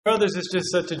Brothers, it's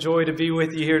just such a joy to be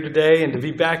with you here today and to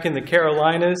be back in the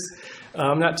Carolinas.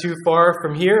 I'm not too far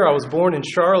from here. I was born in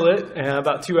Charlotte,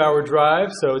 about a 2-hour drive,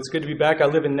 so it's good to be back. I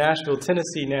live in Nashville,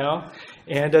 Tennessee now.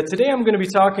 And today I'm going to be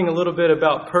talking a little bit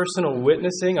about personal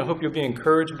witnessing. I hope you'll be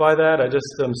encouraged by that.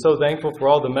 I'm so thankful for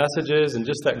all the messages and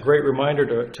just that great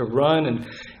reminder to run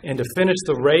and to finish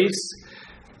the race.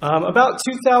 About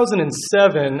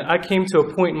 2007, I came to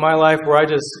a point in my life where I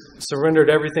just surrendered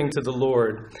everything to the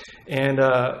Lord. And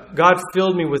God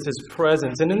filled me with His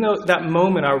presence. And in that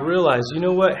moment, I realized, you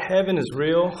know what? Heaven is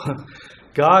real.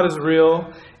 God is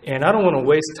real. And I don't want to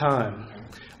waste time.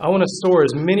 I want to store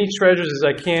as many treasures as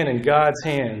I can in God's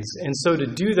hands. And so to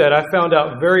do that, I found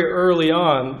out very early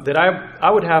on that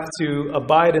I would have to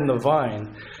abide in the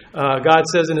vine. God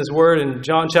says in His Word in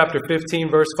John chapter 15,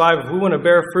 verse 5, if we want to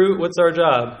bear fruit, what's our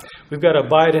job? We've got to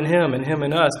abide in Him and Him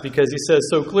in us, because He says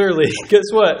so clearly, guess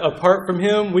what? Apart from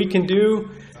Him, we can do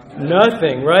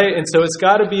nothing, right? And so it's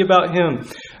got to be about Him.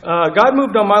 God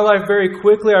moved on my life very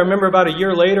quickly. I remember about a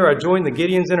year later, I joined the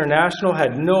Gideons International,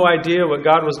 had no idea what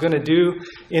God was going to do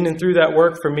in and through that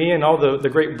work for me and all the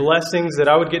great blessings that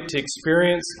I would get to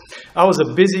experience. I was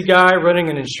a busy guy running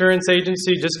an insurance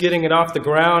agency, just getting it off the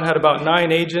ground, had about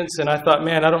 9 agents, and I thought,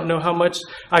 man, I don't know how much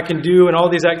I can do in all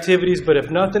these activities, but if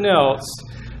nothing else,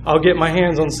 I'll get my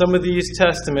hands on some of these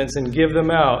testaments and give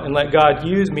them out and let God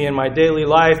use me in my daily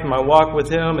life and my walk with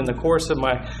Him in the course of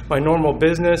my normal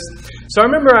business. So I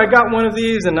remember I got one of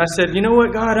these and I said, you know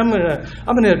what, God, I'm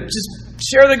gonna just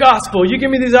share the gospel. You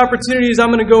give me these opportunities, I'm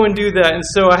going to go and do that. And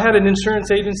so I had an insurance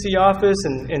agency office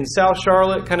in South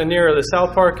Charlotte, kind of near the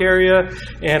South Park area.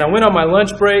 And I went on my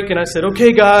lunch break and I said,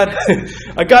 okay, God,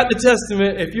 I got the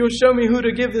testament. If you'll show me who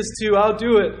to give this to, I'll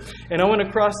do it. And I went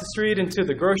across the street into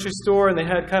the grocery store, and they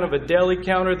had kind of a deli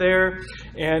counter there.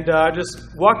 And I just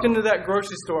walked into that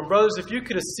grocery store. And brothers, if you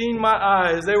could have seen my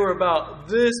eyes, they were about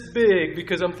this big,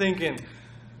 because I'm thinking,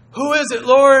 who is it,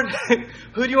 Lord?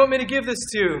 Who do you want me to give this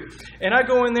to? And I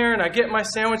go in there and I get my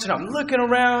sandwich and I'm looking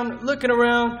around.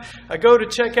 I go to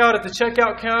check out at the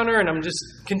checkout counter and I'm just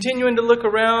continuing to look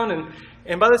around.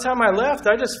 And by the time I left,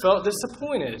 I just felt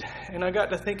disappointed. And I got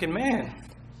to thinking, man,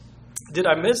 did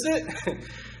I miss it?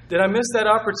 Did I miss that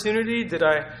opportunity? Did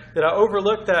I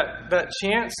overlook that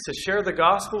chance to share the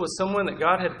gospel with someone that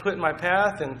God had put in my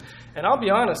path? And I'll be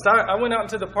honest, I went out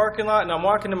into the parking lot and I'm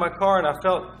walking to my car and I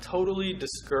felt totally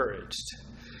discouraged.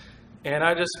 And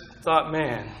I just thought,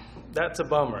 man, that's a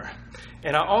bummer.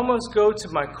 And I almost go to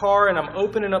my car and I'm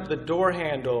opening up the door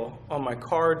handle on my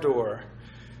car door.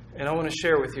 And I want to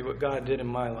share with you what God did in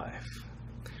my life.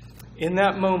 In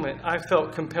that moment, I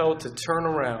felt compelled to turn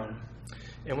around.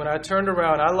 And when I turned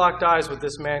around, I locked eyes with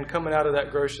this man coming out of that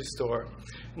grocery store.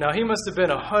 Now, he must have been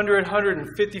 100,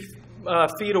 150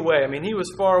 feet away. I mean, he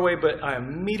was far away, but I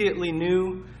immediately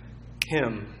knew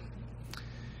him.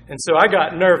 And so I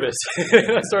got nervous.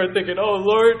 I started thinking, oh,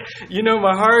 Lord, you know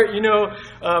my heart, you know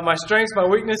my strengths, my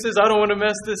weaknesses. I don't want to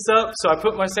mess this up. So I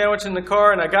put my sandwich in the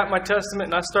car and I got my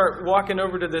testament and I start walking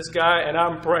over to this guy and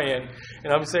I'm praying.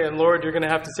 And I'm saying, Lord, you're going to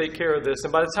have to take care of this.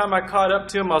 And by the time I caught up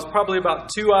to him, I was probably about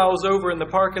 2 aisles over in the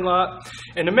parking lot.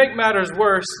 And to make matters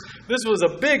worse, this was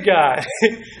a big guy.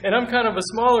 And I'm kind of a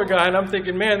smaller guy. And I'm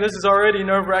thinking, man, this is already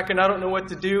nerve-wracking. I don't know what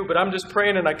to do. But I'm just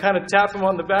praying and I kind of tap him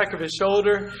on the back of his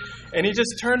shoulder. And he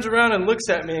just turns around and looks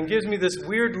at me and gives me this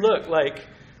weird look like,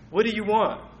 what do you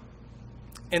want?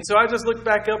 And so I just looked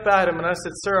back up at him and I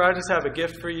said, sir, I just have a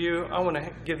gift for you. I want to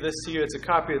give this to you. It's a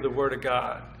copy of the Word of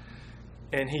God.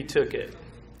 And he took it.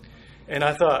 And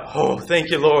I thought, oh, thank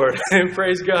you, Lord.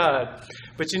 Praise God.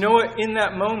 But you know what? In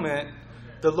that moment,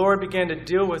 the Lord began to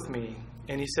deal with me.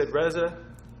 And He said, Reza,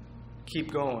 keep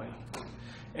going.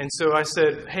 And so I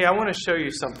said, hey, I want to show you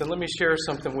something. Let me share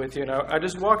something with you. And I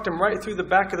just walked him right through the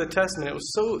back of the Testament. It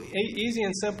was so easy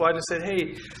and simple. I just said,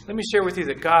 hey, let me share with you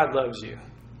that God loves you.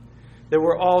 That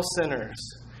we're all sinners.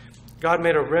 God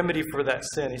made a remedy for that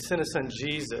sin. He sent His Son,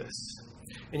 Jesus.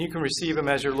 And you can receive Him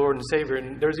as your Lord and Savior.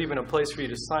 And there's even a place for you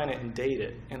to sign it and date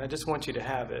it. And I just want you to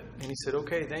have it. And he said,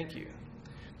 okay, thank you.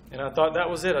 And I thought that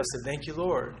was it. I said, thank you,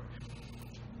 Lord.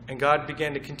 And God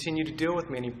began to continue to deal with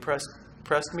me. And He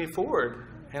pressed me forward.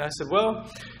 And I said,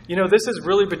 well, you know, this is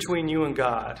really between you and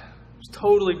God. It's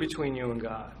totally between you and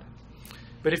God.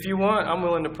 But if you want, I'm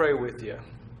willing to pray with you.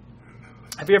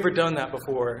 Have you ever done that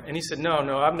before? And he said, no,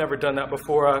 I've never done that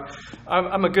before.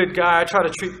 I'm a good guy. I try to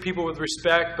treat people with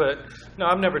respect, but no,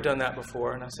 I've never done that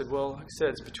before. And I said, well, like I said,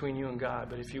 it's between you and God.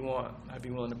 But if you want, I'd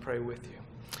be willing to pray with you.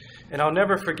 And I'll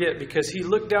never forget, because he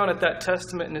looked down at that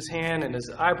testament in his hand and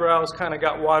his eyebrows kind of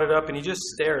got wadded up and he just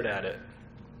stared at it.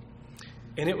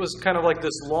 And it was kind of like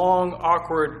this long,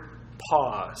 awkward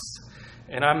pause.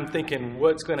 And I'm thinking,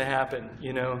 what's going to happen,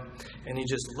 you know? And he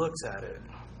just looks at it.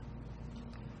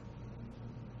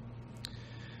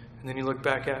 And then he looked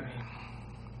back at me.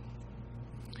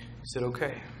 He said,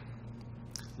 okay,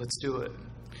 let's do it.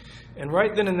 And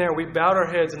right then and there, we bowed our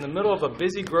heads in the middle of a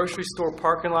busy grocery store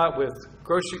parking lot with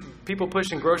people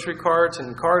pushing grocery carts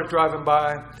and cars driving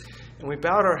by. And we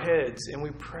bowed our heads and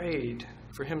we prayed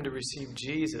for him to receive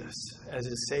Jesus as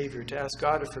his Savior, to ask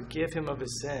God to forgive him of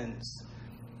his sins,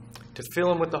 to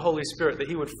fill him with the Holy Spirit, that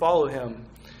he would follow him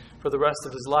for the rest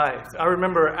of his life. I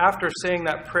remember after saying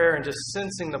that prayer and just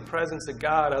sensing the presence of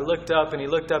God, I looked up and he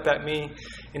looked up at me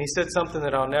and he said something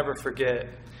that I'll never forget.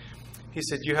 He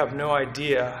said, "You have no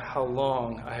idea how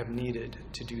long I have needed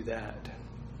to do that."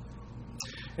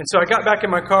 And so I got back in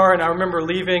my car and I remember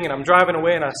leaving and I'm driving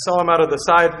away and I saw him out of the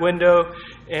side window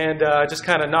and I just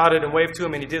kind of nodded and waved to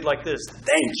him and he did like this,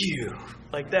 "Thank you,"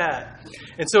 like that.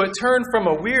 And so it turned from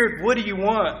a weird, "What do you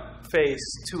want?"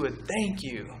 face to a "thank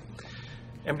you."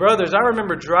 And brothers, I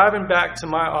remember driving back to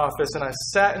my office and I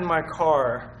sat in my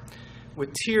car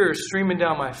with tears streaming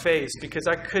down my face because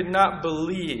I could not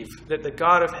believe that the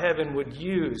God of heaven would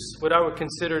use what I would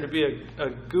consider to be a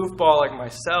goofball like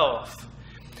myself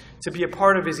to be a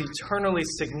part of his eternally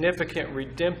significant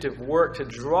redemptive work to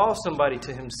draw somebody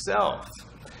to himself.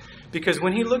 Because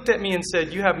when he looked at me and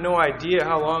said, "You have no idea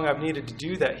how long I've needed to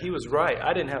do that," he was right.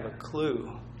 I didn't have a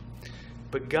clue.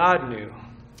 But God knew.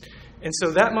 And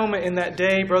so that moment in that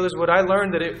day, brothers, what I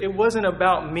learned that it wasn't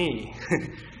about me.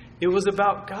 It was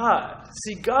about God.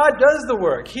 See, God does the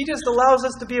work. He just allows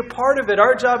us to be a part of it.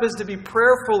 Our job is to be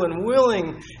prayerful and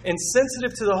willing and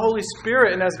sensitive to the Holy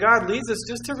Spirit. And as God leads us,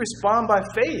 just to respond by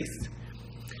faith.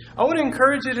 I want to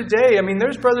encourage you today. I mean,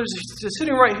 there's brothers just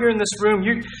sitting right here in this room.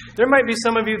 There might be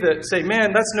some of you that say,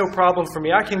 "Man, that's no problem for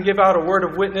me. I can give out a word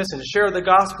of witness and share the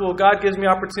gospel. God gives me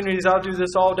opportunities. I'll do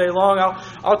this all day long.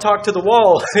 I'll talk to the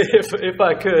wall if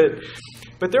I could."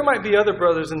 But there might be other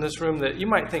brothers in this room that you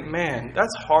might think, "Man,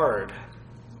 that's hard.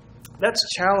 That's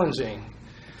challenging.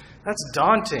 That's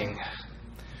daunting.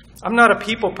 I'm not a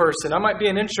people person. I might be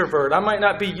an introvert. I might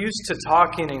not be used to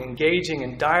talking and engaging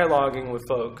and dialoguing with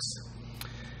folks."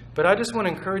 But I just want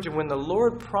to encourage you, when the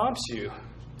Lord prompts you,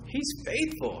 He's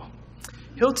faithful.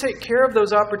 He'll take care of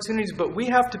those opportunities, but we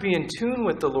have to be in tune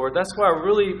with the Lord. That's why I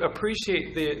really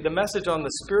appreciate the message on the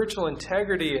spiritual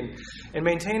integrity and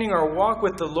maintaining our walk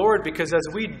with the Lord, because as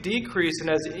we decrease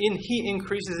and He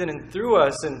increases in and through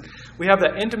us, and we have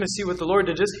that intimacy with the Lord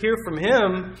to just hear from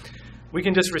Him, we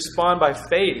can just respond by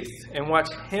faith and watch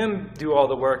Him do all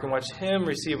the work and watch Him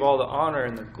receive all the honor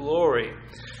and the glory.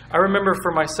 I remember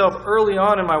for myself early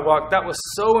on in my walk, that was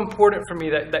so important for me,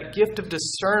 that gift of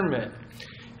discernment,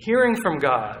 hearing from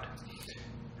God.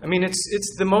 I mean,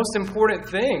 it's the most important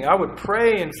thing. I would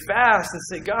pray and fast and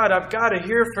say, "God, I've got to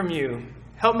hear from you.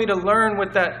 Help me to learn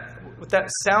what that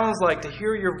sounds like, to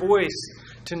hear your voice,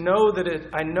 to know that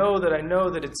I know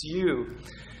that it's you."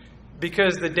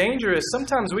 Because the danger is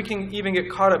sometimes we can even get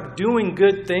caught up doing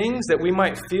good things that we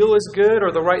might feel is good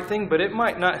or the right thing, but it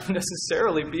might not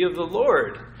necessarily be of the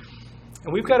Lord.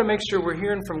 And we've got to make sure we're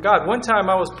hearing from God. One time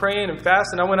I was praying and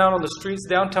fasting. I went out on the streets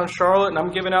downtown Charlotte and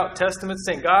I'm giving out testaments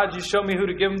saying, "God, you show me who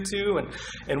to give them to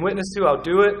and witness to, I'll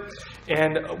do it."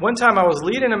 And one time I was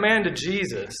leading a man to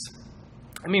Jesus.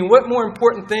 I mean, what more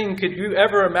important thing could you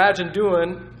ever imagine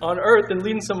doing on earth than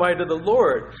leading somebody to the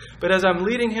Lord? But as I'm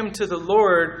leading him to the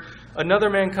Lord,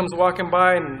 another man comes walking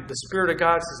by and the Spirit of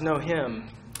God says, "No, him."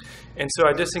 And so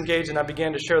I disengaged and I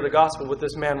began to share the gospel with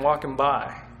this man walking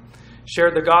by.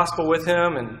 Shared the gospel with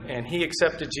him and he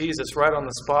accepted Jesus right on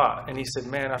the spot. And he said,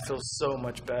 "Man, I feel so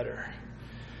much better."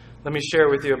 Let me share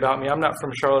with you about me. I'm not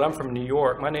from Charlotte. I'm from New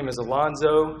York. My name is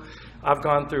Alonzo. I've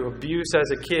gone through abuse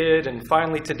as a kid. And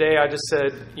finally today I just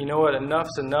said, "You know what?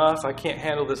 Enough's enough. I can't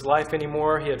handle this life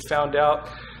anymore." He had found out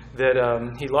that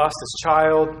he lost his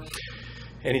child.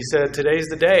 And he said, "Today's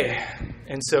the day."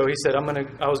 And so he said,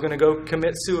 I was going to go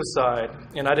commit suicide.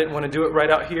 And I didn't want to do it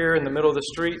right out here in the middle of the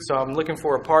street. So I'm looking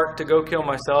for a park to go kill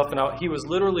myself. And he was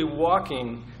literally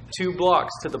walking 2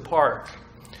 blocks to the park.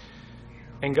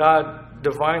 And God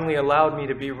divinely allowed me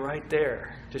to be right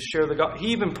there to share the gospel.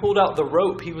 He even pulled out the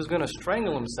rope he was going to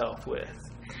strangle himself with.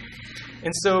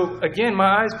 And so, again,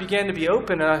 my eyes began to be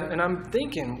open. And I'm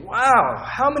thinking, wow,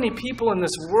 how many people in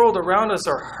this world around us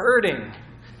are hurting?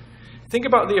 Think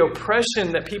about the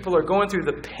oppression that people are going through,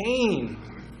 the pain,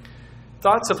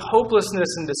 thoughts of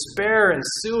hopelessness and despair and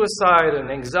suicide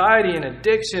and anxiety and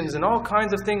addictions and all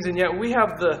kinds of things. And yet we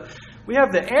have the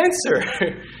answer.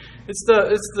 It's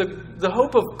the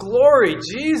hope of glory,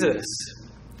 Jesus.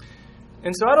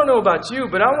 And so I don't know about you,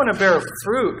 but I want to bear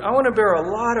fruit. I want to bear a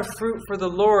lot of fruit for the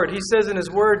Lord. He says in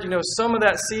His Word, some of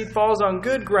that seed falls on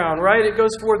good ground, right? It goes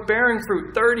forth bearing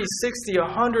fruit 30, 60,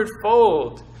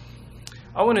 100-fold.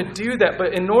 I want to do that,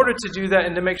 but in order to do that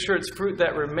and to make sure it's fruit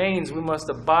that remains, we must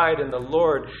abide in the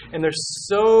Lord. And there's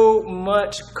so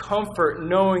much comfort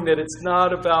knowing that it's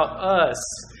not about us.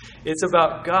 It's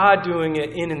about God doing it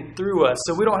in and through us.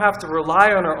 So we don't have to rely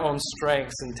on our own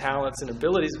strengths and talents and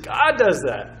abilities. God does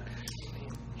that.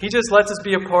 He just lets us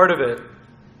be a part of it.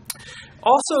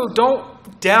 Also,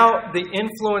 don't doubt the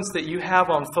influence that you have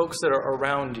on folks that are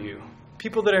around you.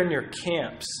 People that are in your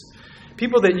camps.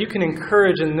 People that you can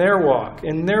encourage in their walk,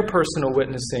 in their personal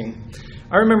witnessing.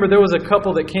 I remember there was a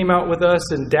couple that came out with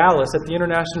us in Dallas at the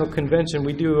International Convention.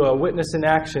 We do a witness in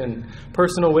action,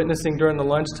 personal witnessing during the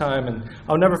lunchtime. And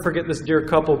I'll never forget this dear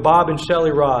couple, Bob and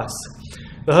Shelley Ross.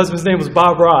 The husband's name was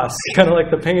Bob Ross, kind of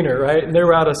like the painter, right? And they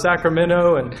were out of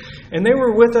Sacramento, and they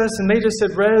were with us, and they just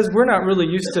said, Rez, we're not really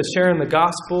used to sharing the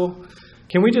gospel.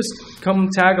 Can we just come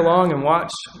tag along and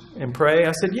watch and pray?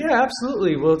 I said, yeah,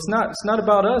 absolutely. Well, it's not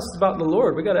about us. It's about the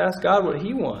Lord. We got to ask God what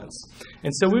He wants.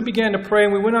 And so we began to pray,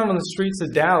 and we went out on the streets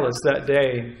of Dallas that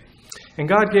day. And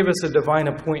God gave us a divine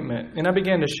appointment. And I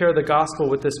began to share the gospel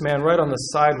with this man right on the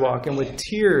sidewalk, and with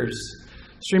tears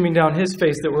streaming down his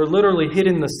face that were literally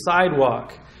hitting the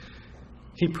sidewalk,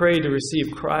 he prayed to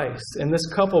receive Christ. And this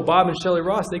couple, Bob and Shelley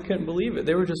Ross, they couldn't believe it.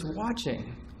 They were just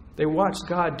watching. They watched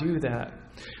God do that.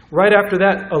 Right after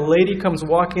that, a lady comes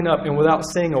walking up, and without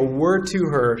saying a word to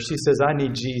her, she says, I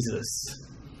need Jesus.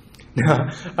 Now,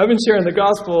 I've been sharing the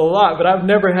gospel a lot, but I've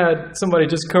never had somebody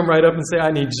just come right up and say,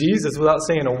 I need Jesus without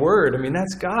saying a word. I mean,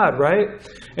 that's God, right?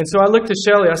 And so I looked at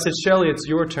Shelley. I said, Shelley, it's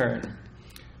your turn.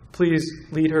 Please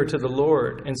lead her to the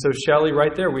Lord. And so Shelley,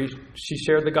 right there, she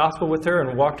shared the gospel with her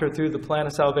and walked her through the plan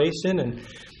of salvation.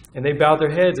 And they bowed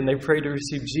their heads and they prayed to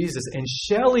receive Jesus. And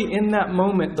Shelley, in that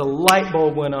moment, the light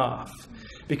bulb went off.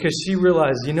 Because she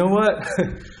realized, you know what?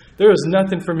 There is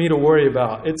nothing for me to worry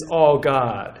about. It's all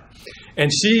God. And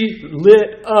she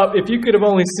lit up. If you could have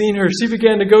only seen her, she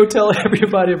began to go tell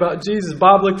everybody about Jesus.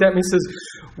 Bob looked at me and says,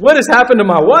 what has happened to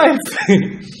my wife?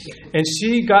 And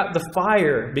she got the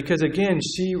fire because, again,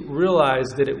 she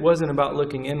realized that it wasn't about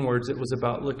looking inwards. It was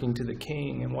about looking to the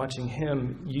King and watching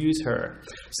Him use her.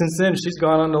 Since then, she's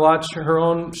gone on to launch her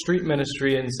own street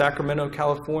ministry in Sacramento,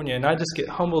 California. And I just get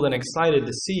humbled and excited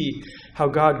to see how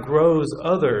God grows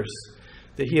others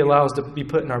that He allows to be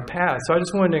put in our path. So I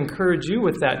just wanted to encourage you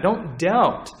with that. Don't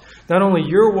doubt not only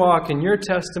your walk and your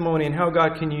testimony and how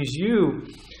God can use you,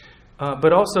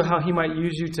 but also how He might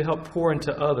use you to help pour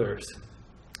into others.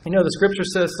 You know, the Scripture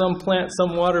says some plant,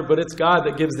 some water, but it's God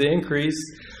that gives the increase.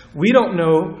 We don't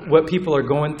know what people are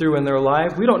going through in their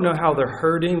life. We don't know how they're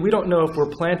hurting. We don't know if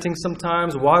we're planting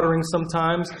sometimes, watering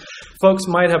sometimes. Folks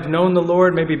might have known the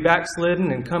Lord, maybe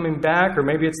backslidden and coming back, or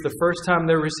maybe it's the first time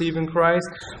they're receiving Christ.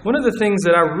 One of the things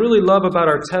that I really love about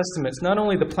our Testament is not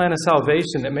only the plan of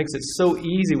salvation that makes it so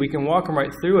easy, we can walk them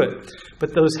right through it,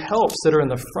 but those helps that are in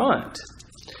the front.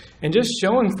 And just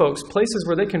showing folks places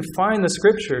where they can find the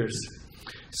Scriptures.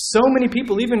 So many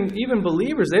people, even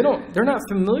believers, they're not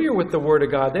familiar with the Word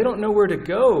of God. They don't know where to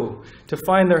go to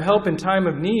find their help in time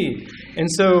of need. And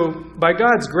so, by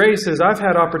God's grace, as I've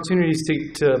had opportunities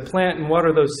to plant and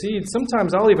water those seeds,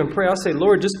 sometimes I'll even pray. I'll say,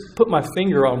 Lord, just put my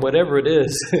finger on whatever it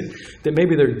is that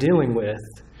maybe they're dealing with.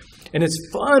 And it's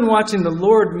fun watching the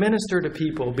Lord minister to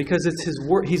people because it's His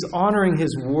word. He's honoring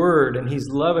His word and He's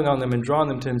loving on them and drawing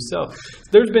them to Himself.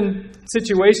 There's been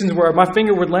situations where my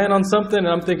finger would land on something and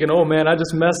I'm thinking, oh man, I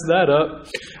just messed that up.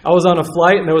 I was on a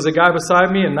flight and there was a guy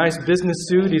beside me in a nice business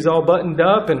suit. He's all buttoned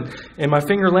up and my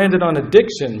finger landed on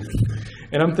addiction.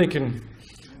 And I'm thinking,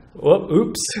 well,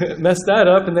 oops, messed that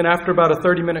up. And then after about a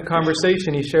 30-minute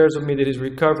conversation, he shares with me that he's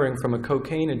recovering from a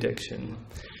cocaine addiction.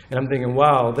 And I'm thinking,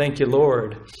 wow, thank you,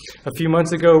 Lord. A few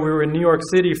months ago, we were in New York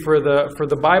City for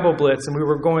the Bible Blitz, and we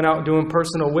were going out doing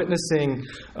personal witnessing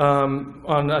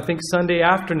on, I think, Sunday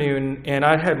afternoon, and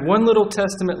I had one little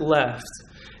testament left.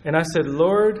 And I said,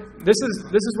 Lord, this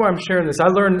is why I'm sharing this. I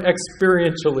learned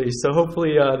experientially, so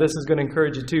hopefully this is going to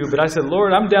encourage you too. But I said,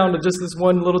 Lord, I'm down to just this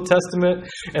one little testament,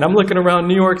 and I'm looking around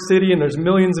New York City, and there's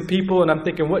millions of people, and I'm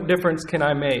thinking, what difference can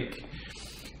I make?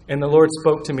 And the Lord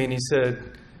spoke to me, and He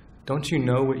said, don't you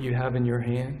know what you have in your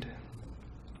hand?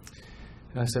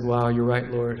 And I said, wow, you're right,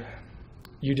 Lord.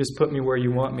 You just put me where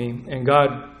you want me. And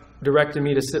God directed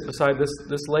me to sit beside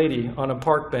this lady on a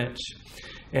park bench.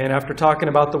 And after talking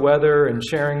about the weather and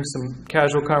sharing some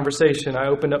casual conversation, I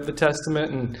opened up the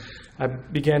Testament and I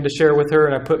began to share with her,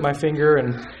 and I put my finger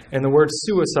and the word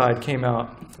suicide came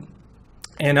out.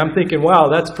 And I'm thinking, wow,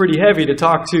 that's pretty heavy to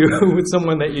talk to with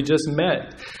someone that you just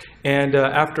met. And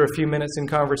after a few minutes in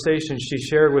conversation, she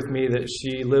shared with me that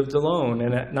she lived alone.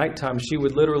 And at nighttime, she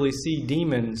would literally see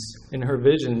demons in her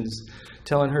visions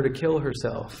telling her to kill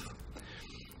herself.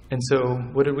 And so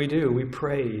what did we do? We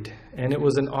prayed. And it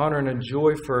was an honor and a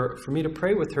joy for me to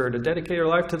pray with her, to dedicate her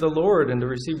life to the Lord and to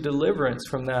receive deliverance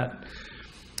from that.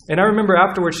 And I remember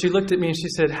afterwards, she looked at me and she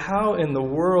said, "How in the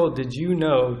world did you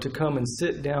know to come and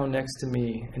sit down next to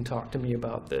me and talk to me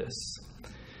about this?"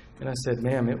 And I said,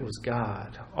 "Ma'am, it was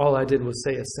God. All I did was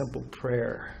say a simple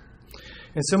prayer."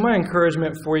 And so my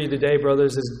encouragement for you today,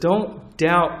 brothers, is don't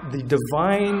doubt the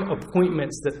divine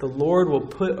appointments that the Lord will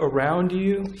put around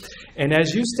you. And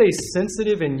as you stay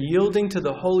sensitive and yielding to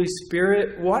the Holy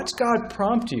Spirit, watch God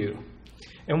prompt you.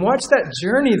 And watch that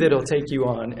journey that He'll take you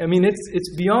on. I mean,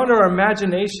 it's beyond our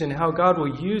imagination how God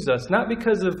will use us, not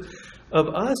because of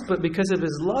us, but because of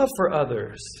His love for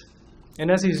others. And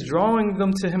as He's drawing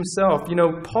them to Himself. You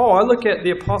know, Paul, I look at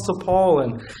the Apostle Paul,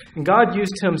 and God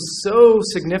used him so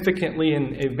significantly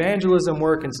in evangelism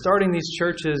work and starting these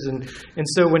churches. And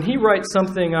so when he writes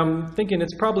something, I'm thinking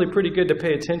it's probably pretty good to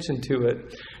pay attention to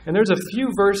it. And there's a few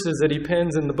verses that he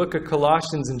pens in the book of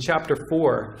Colossians in chapter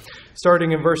 4,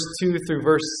 starting in verse 2 through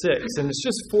verse 6. And it's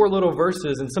just 4 little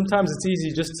verses. And sometimes it's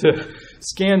easy just to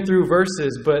scan through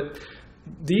verses, but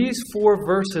these 4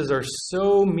 verses are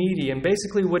so meaty, and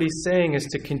basically what he's saying is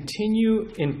to continue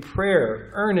in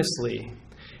prayer earnestly.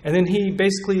 And then he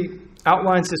basically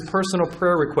outlines his personal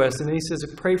prayer request, and then he says,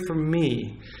 "Pray for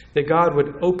me, that God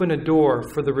would open a door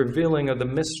for the revealing of the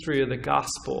mystery of the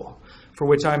gospel, for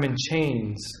which I'm in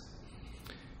chains,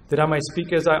 that I might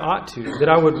speak as I ought to, that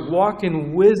I would walk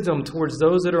in wisdom towards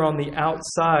those that are on the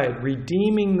outside,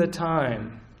 redeeming the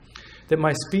time, that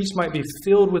my speech might be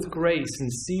filled with grace and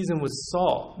seasoned with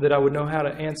salt, that I would know how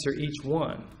to answer each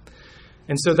one."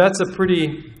 And so that's a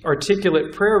pretty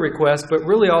articulate prayer request, but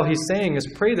really all he's saying is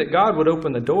pray that God would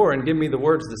open the door and give me the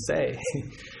words to say.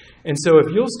 And so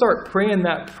if you'll start praying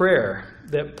that prayer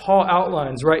that Paul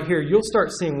outlines right here, you'll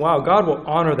start seeing, wow, God will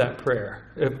honor that prayer.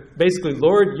 Basically,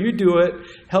 Lord, you do it.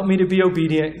 Help me to be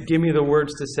obedient. Give me the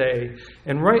words to say.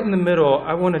 And right in the middle,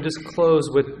 I want to just close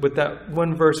with that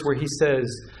one verse where he says,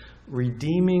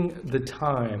 redeeming the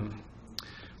time,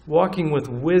 walking with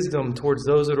wisdom towards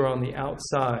those that are on the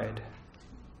outside.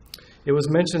 It was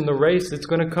mentioned the race, it's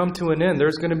going to come to an end.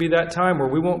 There's going to be that time where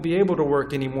we won't be able to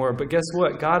work anymore. But guess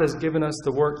what? God has given us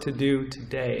the work to do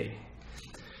today.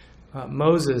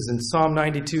 Moses in Psalm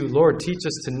 92, "Lord, teach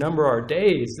us to number our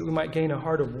days that we might gain a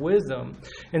heart of wisdom."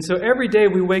 And so every day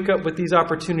we wake up with these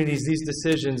opportunities, these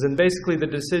decisions. And basically the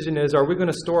decision is, are we going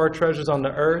to store our treasures on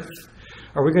the earth?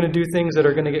 Are we going to do things that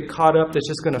are going to get caught up, that's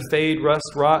just going to fade,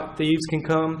 rust, rot, thieves can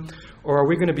come? Or are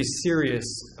we going to be serious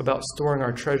about storing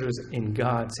our treasures in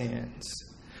God's hands?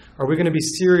 Are we going to be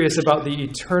serious about the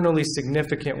eternally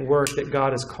significant work that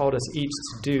God has called us each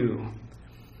to do?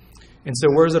 And so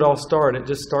where does it all start? It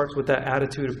just starts with that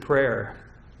attitude of prayer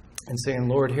and saying,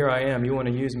 "Lord, here I am. You want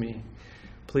to use me.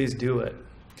 Please do it."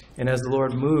 And as the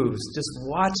Lord moves, just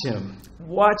watch Him.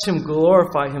 Watch Him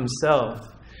glorify Himself.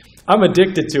 I'm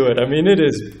addicted to it. I mean, it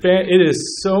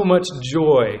is so much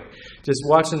joy just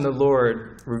watching the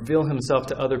Lord reveal Himself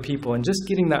to other people and just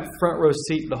getting that front row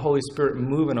seat, the Holy Spirit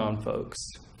moving on folks.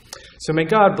 So may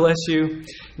God bless you.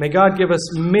 May God give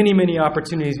us many, many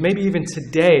opportunities, maybe even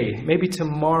today, maybe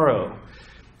tomorrow.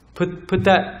 Put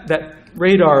that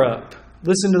radar up.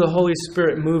 Listen to the Holy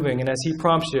Spirit moving, and as He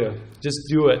prompts you, just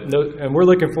do it. And we're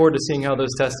looking forward to seeing how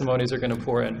those testimonies are going to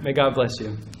pour in. May God bless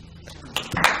you.